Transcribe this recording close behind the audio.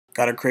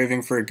Got a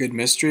craving for a good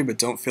mystery but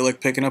don't feel like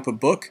picking up a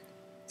book?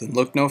 Then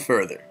look no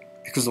further,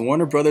 because the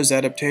Warner Brothers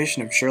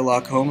adaptation of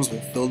Sherlock Holmes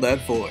will fill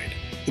that void.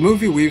 The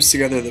movie weaves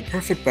together the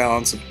perfect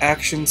balance of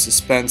action,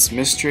 suspense,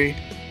 mystery,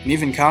 and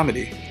even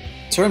comedy.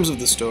 In terms of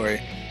the story,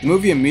 the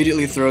movie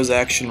immediately throws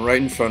action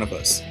right in front of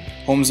us.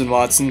 Holmes and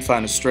Watson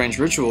find a strange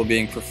ritual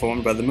being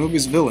performed by the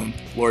movie's villain,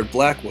 Lord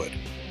Blackwood.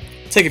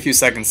 Take a few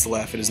seconds to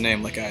laugh at his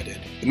name like I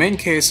did. The main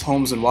case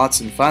Holmes and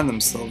Watson find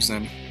themselves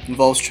in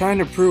involves trying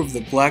to prove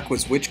that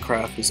Blackwood's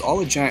witchcraft was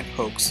all a giant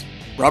hoax.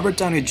 Robert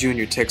Downey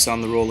Jr. takes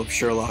on the role of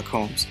Sherlock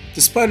Holmes.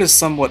 Despite his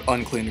somewhat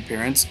unclean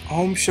appearance,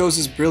 Holmes shows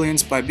his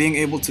brilliance by being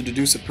able to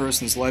deduce a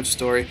person's life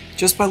story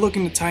just by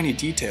looking at tiny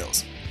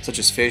details, such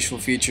as facial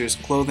features,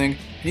 clothing,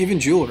 and even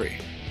jewelry.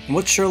 And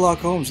what's Sherlock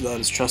Holmes without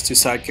his trusty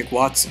sidekick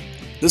Watson?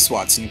 This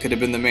Watson could have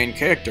been the main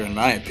character in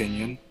my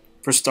opinion.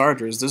 For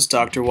starters, this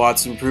Dr.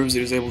 Watson proves that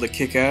he was able to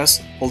kick ass,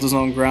 hold his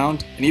own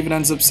ground, and even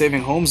ends up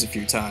saving Holmes a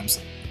few times.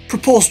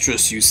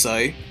 Preposterous, you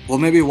say? Well,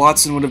 maybe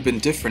Watson would have been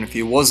different if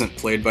he wasn't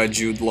played by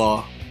Jude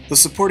Law. The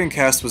supporting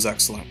cast was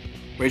excellent.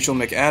 Rachel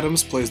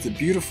McAdams plays the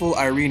beautiful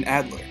Irene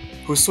Adler,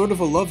 who is sort of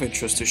a love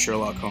interest to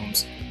Sherlock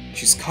Holmes.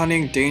 She's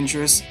cunning,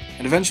 dangerous,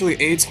 and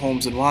eventually aids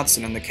Holmes and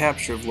Watson in the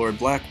capture of Lord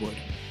Blackwood.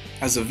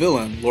 As a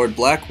villain, Lord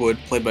Blackwood,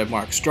 played by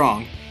Mark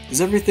Strong, is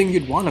everything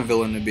you'd want a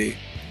villain to be.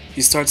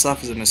 He starts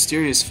off as a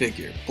mysterious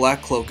figure,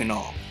 black cloak and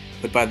all,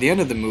 but by the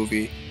end of the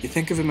movie, you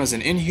think of him as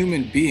an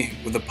inhuman being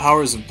with the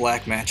powers of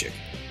black magic.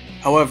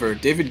 However,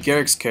 David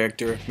Garrick's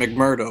character,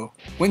 McMurdo,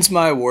 wins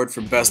my award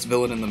for best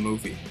villain in the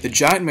movie. The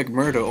giant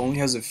McMurdo only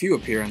has a few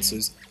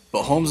appearances,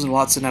 but Holmes and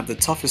Watson have the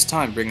toughest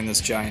time bringing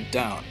this giant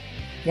down.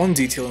 One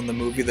detail in the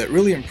movie that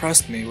really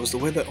impressed me was the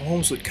way that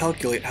Holmes would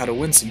calculate how to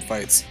win some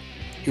fights.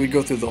 He would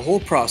go through the whole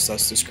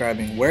process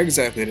describing where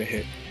exactly to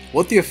hit,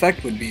 what the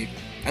effect would be,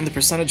 and the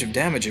percentage of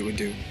damage it would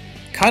do.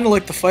 Kinda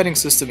like the fighting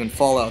system in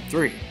Fallout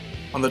 3.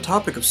 On the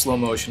topic of slow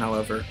motion,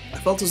 however, I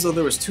felt as though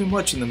there was too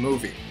much in the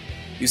movie.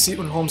 You see it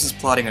when Holmes is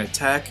plotting an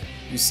attack,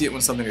 you see it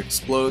when something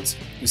explodes,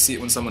 you see it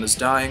when someone is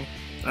dying,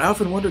 and I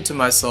often wondered to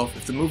myself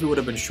if the movie would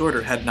have been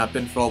shorter had it not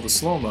been for all the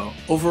slow-mo.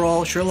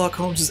 Overall, Sherlock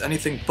Holmes is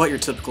anything but your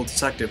typical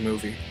detective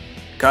movie.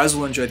 Guys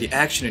will enjoy the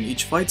action in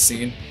each fight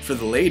scene. For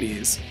the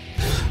ladies...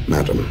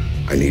 Madam,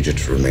 I need you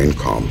to remain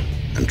calm,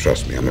 and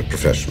trust me, I'm a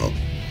professional.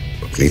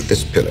 But beneath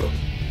this pillow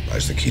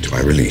lies the key to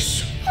my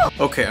release.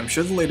 Okay, I'm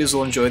sure the ladies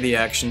will enjoy the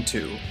action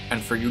too,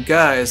 and for you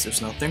guys,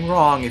 there's nothing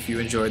wrong if you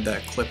enjoyed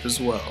that clip as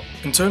well.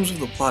 In terms of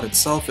the plot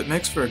itself, it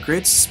makes for a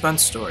great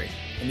suspense story,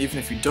 and even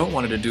if you don't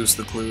want to deduce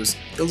the clues,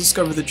 you'll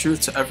discover the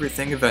truth to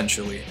everything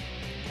eventually.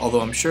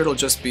 Although I'm sure it'll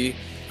just be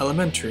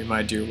elementary,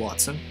 my dear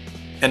Watson.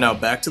 And now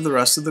back to the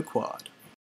rest of the quad.